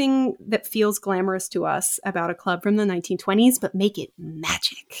everything that feels glamorous to us about a club from the 1920s, but make it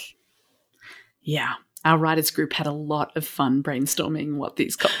magic. Yeah. Our writers group had a lot of fun brainstorming what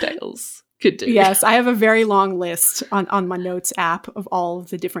these cocktails could do. Yes, I have a very long list on my notes app of all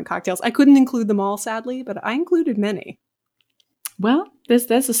of the different cocktails. I couldn't include them all, sadly, but I included many. Well, there's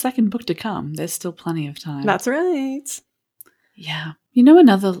a second book to come. There's still plenty of time. That's right. Yeah.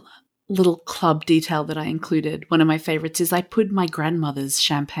 Another little club detail that I included, one of my favorites, is I put my grandmother's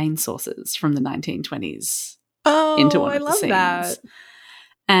champagne saucers from the 1920s into one of the scenes. That.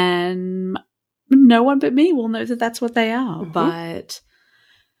 And no one but me will know that that's what they are, but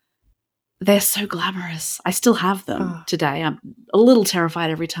they're so glamorous. I still have them today. I'm a little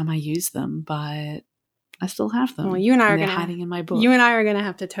terrified every time I use them, but I still have them. Well, they're hiding in my book. You and I are going to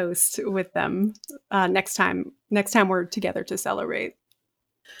have to toast with them next time we're together to celebrate.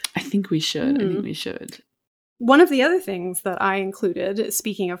 I think we should. One of the other things that I included,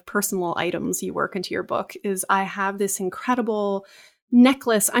 speaking of personal items you work into your book, is I have this incredible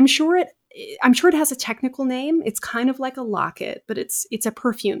necklace. I'm sure it has a technical name. It's kind of like a locket, but it's a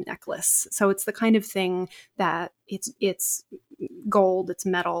perfume necklace. So it's the kind of thing that it's gold, it's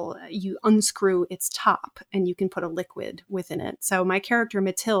metal. You unscrew its top and you can put a liquid within it. So my character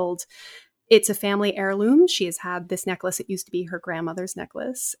Mathilde, it's a family heirloom. She has had this necklace. It used to be her grandmother's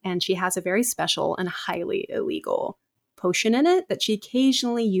necklace. And she has a very special and highly illegal potion in it that she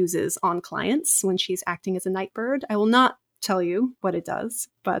occasionally uses on clients when she's acting as a nightbird. I will not tell you what it does,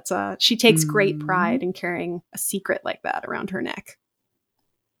 but she takes great pride in carrying a secret like that around her neck.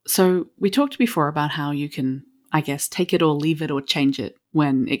 So we talked before about how you can I guess, take it or leave it or change it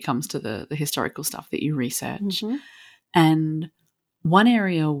when it comes to the historical stuff that you research. Mm-hmm. And one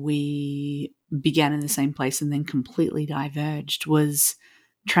area we began in the same place and then completely diverged was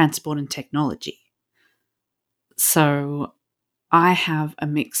transport and technology. So I have a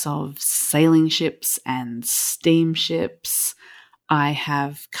mix of sailing ships and steamships. I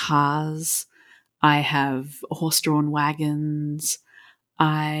have cars. I have horse-drawn wagons.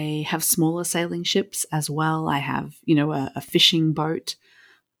 I have smaller sailing ships as well. I have, a fishing boat.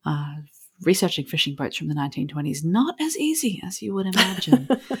 Researching fishing boats from the 1920s, not as easy as you would imagine,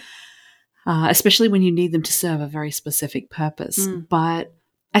 especially when you need them to serve a very specific purpose. But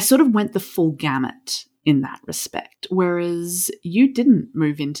I sort of went the full gamut in that respect, whereas you didn't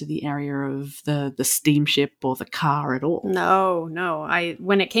move into the area of the steamship or the car at all. No.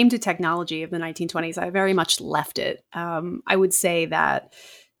 When it came to technology of the 1920s, I very much left it. I would say that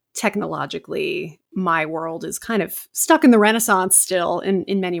technologically, my world is kind of stuck in the Renaissance still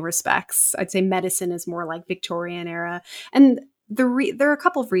in many respects. I'd say medicine is more like Victorian era. And there are a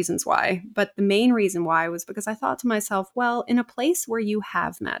couple of reasons why, but the main reason why was because I thought to myself, well, in a place where you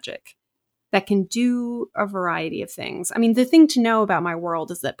have magic that can do a variety of things. I mean, the thing to know about my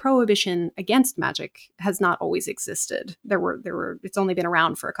world is that prohibition against magic has not always existed. It's only been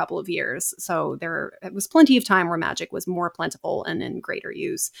around for a couple of years. So it was plenty of time where magic was more plentiful and in greater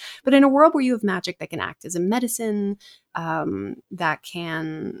use. But in a world where you have magic that can act as a medicine, that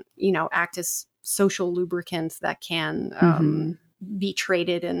can, act as social lubricants, that can be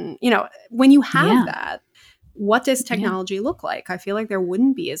traded. And, when you have that, what does technology look like? I feel like there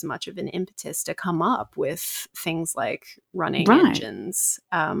wouldn't be as much of an impetus to come up with things like running engines.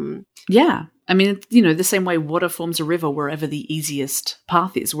 I mean, the same way water forms a river wherever the easiest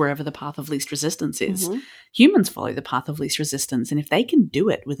path is, wherever the path of least resistance is. Mm-hmm. Humans follow the path of least resistance. And if they can do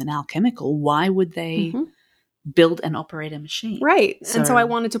it with an alchemical, why would they build and operate a machine? Right. And so I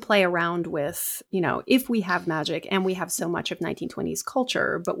wanted to play around with, if we have magic and we have so much of 1920s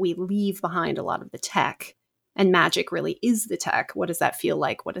culture, but we leave behind a lot of the tech, and magic really is the tech. What does that feel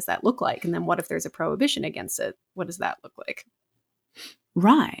like? What does that look like? And then what if there's a prohibition against it? What does that look like?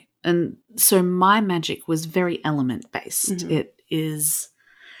 Right. And so my magic was very element-based.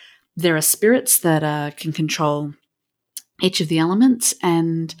 There are spirits that can control each of the elements,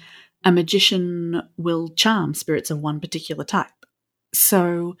 and a magician will charm spirits of one particular type.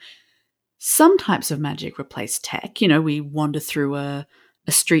 So some types of magic replace tech. We wander through a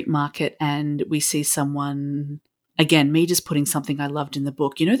street market and we see someone, again, me just putting something I loved in the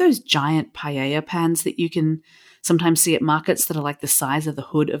book, those giant paella pans that you can sometimes see at markets that are like the size of the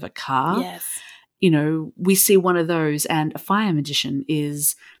hood of a car? Yes. We see one of those, and a fire magician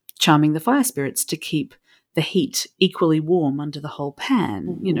is charming the fire spirits to keep the heat equally warm under the whole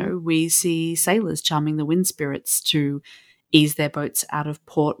pan. We see sailors charming the wind spirits to ease their boats out of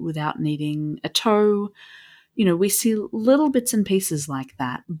port without needing a tow. We see little bits and pieces like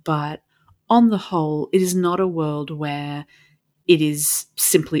that, but on the whole, it is not a world where it is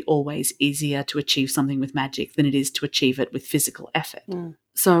simply always easier to achieve something with magic than it is to achieve it with physical effort.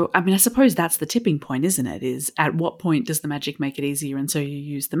 So, I suppose that's the tipping point, isn't it? Is at what point does the magic make it easier and so you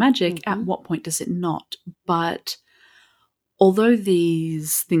use the magic? At what point does it not? But although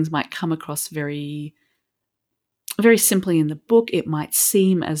these things might come across very very simply in the book, it might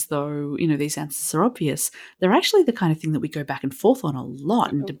seem as though, these answers are obvious. They're actually the kind of thing that we go back and forth on a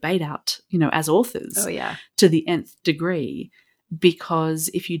lot and debate out, as authors to the nth degree, because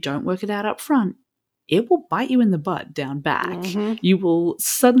if you don't work it out up front, it will bite you in the butt down back. You will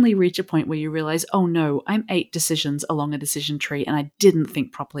suddenly reach a point where you realize, oh no, I'm 8 decisions along a decision tree and I didn't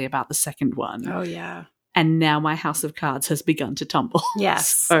think properly about the second one. Oh yeah. And now my house of cards has begun to tumble. Yes.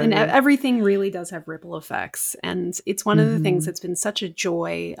 So, and everything really does have ripple effects. And it's one of the things that's been such a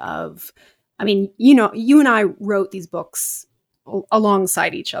joy of, you and I wrote these books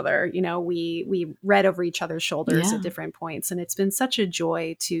alongside each other. We read over each other's shoulders at different points. And it's been such a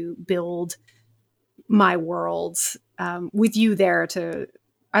joy to build my world with you there to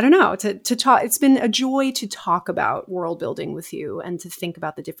talk. It's been a joy to talk about world building with you and to think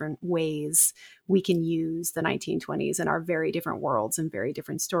about the different ways we can use the 1920s in our very different worlds and very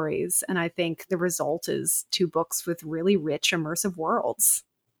different stories. And I think the result is 2 books with really rich, immersive worlds.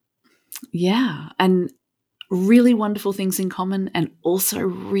 Yeah. And really wonderful things in common and also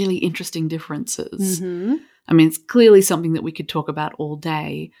really interesting differences. It's clearly something that we could talk about all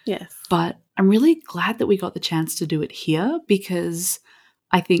day. Yes. But I'm really glad that we got the chance to do it here, because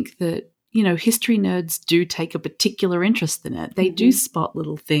I think that, history nerds do take a particular interest in it. They do spot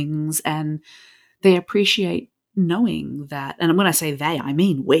little things and they appreciate knowing that. And when I say they, I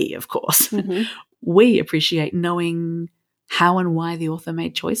mean we, of course. we appreciate knowing how and why the author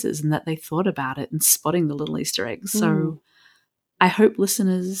made choices and that they thought about it and spotting the little Easter eggs. So I hope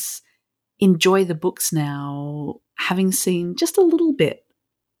listeners enjoy the books now, having seen just a little bit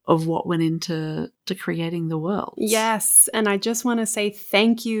of what went into creating the world. Yes, and I just want to say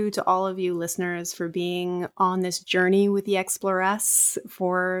thank you to all of you listeners for being on this journey with the Exploress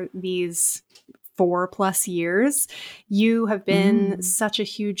for these 4+ years. You have been such a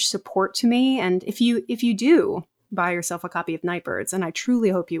huge support to me, and if you do buy yourself a copy of Nightbirds, and I truly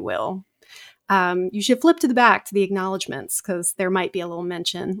hope you will, you should flip to the back to the acknowledgments, because there might be a little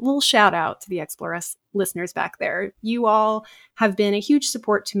mention, a little shout out to the Exploress listeners back there. You all have been a huge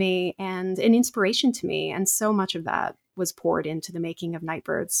support to me and an inspiration to me, and so much of that was poured into the making of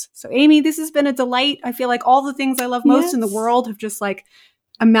Nightbirds. So Amie, this has been a delight. I feel like all the things I love most in the world have just like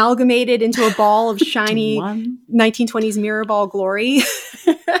amalgamated into a ball of shiny 1920s mirror ball glory.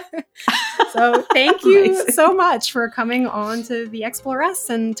 So thank you so much for coming on to the Exploress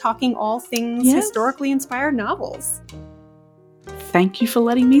and talking all things historically inspired novels. Thank you for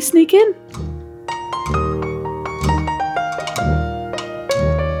letting me sneak in.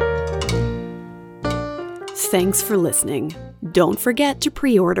 Thanks for listening. Don't forget to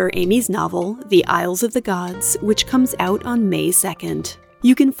pre-order Amie's novel, The Isles of the Gods, which comes out on May 2nd.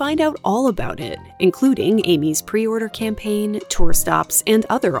 You can find out all about it, including Amie's pre-order campaign, tour stops, and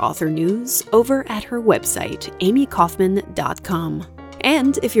other author news over at her website, amiekaufman.com.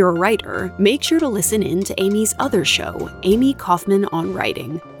 And if you're a writer, make sure to listen in to Amie's other show, Amie Kaufman on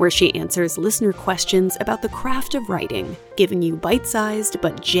Writing, where she answers listener questions about the craft of writing, giving you bite-sized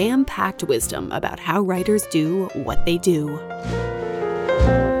but jam-packed wisdom about how writers do what they do.